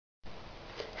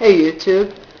Hey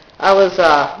YouTube, I was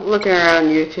looking around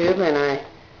YouTube and I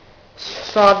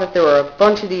saw that there were a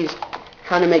bunch of these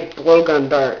how to make blowgun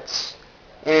darts,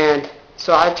 and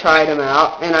so I tried them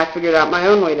out and I figured out my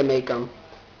own way to make them,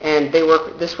 and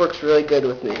this works really good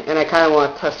with me, and I kind of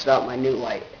want to test it out my new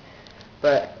light.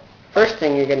 But first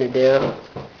thing you're going to do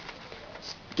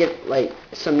is get like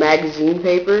some magazine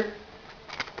paper.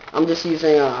 I'm just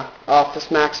using Office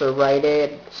Max or Rite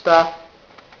Aid stuff,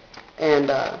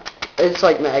 and it's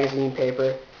like magazine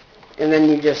paper, and then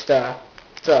you just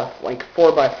it's like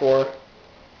 4x4,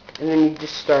 and then you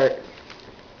just start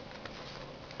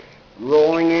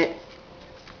rolling it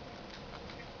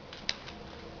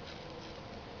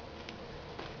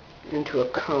into a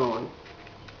cone.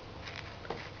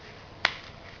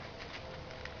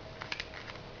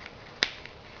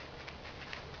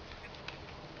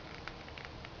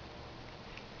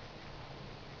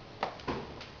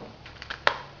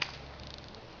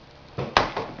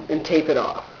 And tape it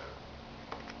off.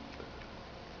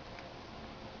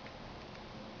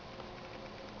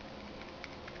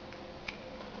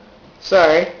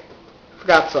 Sorry,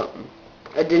 forgot something.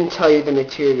 I didn't tell you the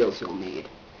materials you'll need.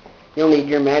 You'll need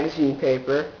your magazine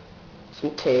paper,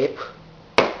 some tape,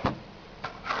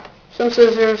 some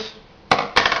scissors,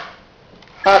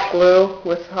 hot glue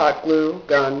with hot glue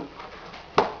gun,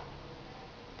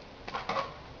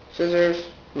 scissors,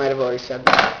 might have already said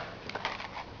that,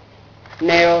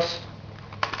 nails,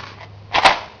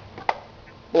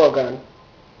 blowgun.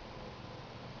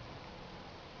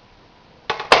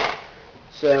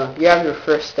 So you have your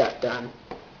first step done.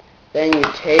 Then you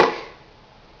take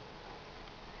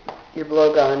your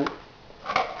blowgun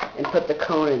and put the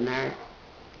cone in there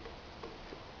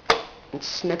and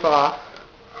snip off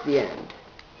the end.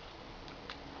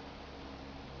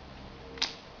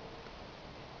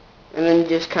 And then you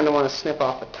just kind of want to snip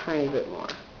off a tiny bit more.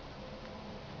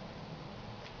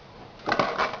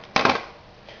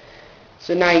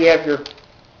 So now you have your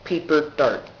paper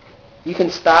dart. You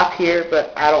can stop here,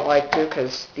 but I don't like to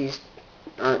because these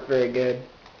aren't very good.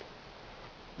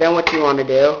 Then what you want to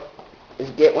do is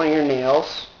get one of your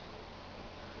nails,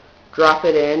 drop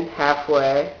it in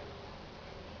halfway,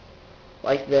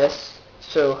 like this,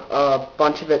 so a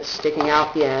bunch of it's sticking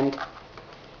out the end.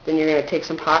 Then you're going to take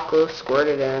some hot glue, squirt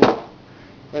it in,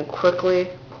 and quickly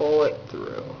pull it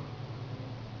through.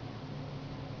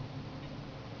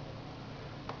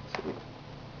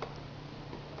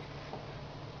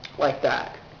 Like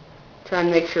that. Try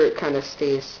and make sure it kind of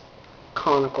stays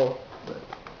conical.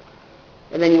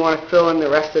 And then you want to fill in the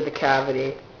rest of the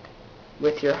cavity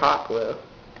with your hot glue.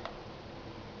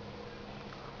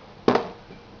 And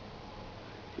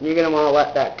you're going to want to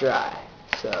let that dry.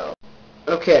 So,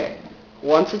 okay,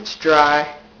 once it's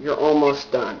dry, you're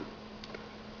almost done.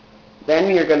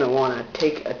 Then you're going to want to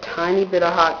take a tiny bit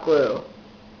of hot glue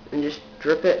and just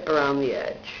drip it around the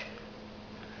edge.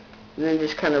 And then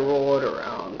just kind of roll it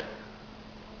around.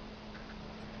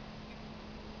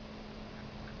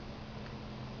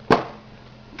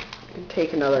 And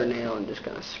take another nail and just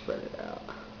kind of spread it out.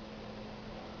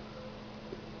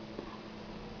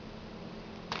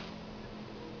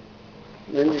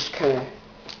 And then just kind of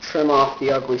trim off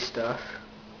the ugly stuff.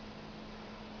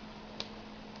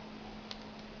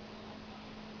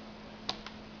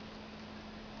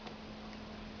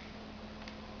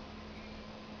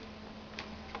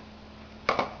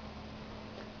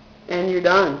 And you're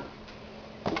done.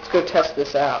 Let's go test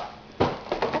this out.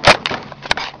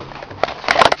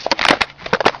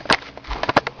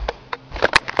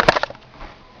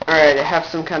 Alright, I have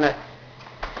some kind of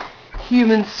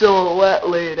human silhouette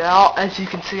laid out. As you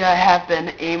can see, I have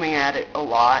been aiming at it a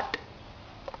lot.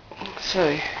 So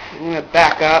I'm going to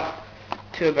back up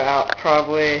to about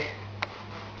probably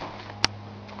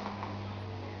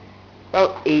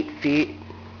about 8 feet.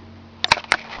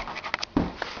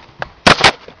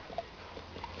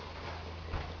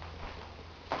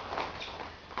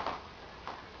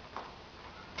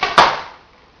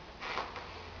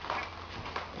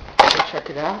 Check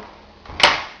it out.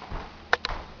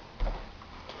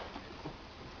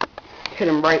 Hit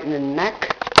him right in the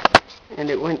neck, and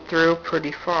it went through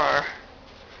pretty far.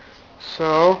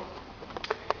 So,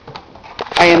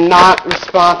 I am not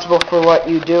responsible for what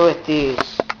you do with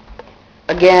these.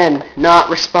 Again, not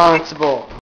responsible.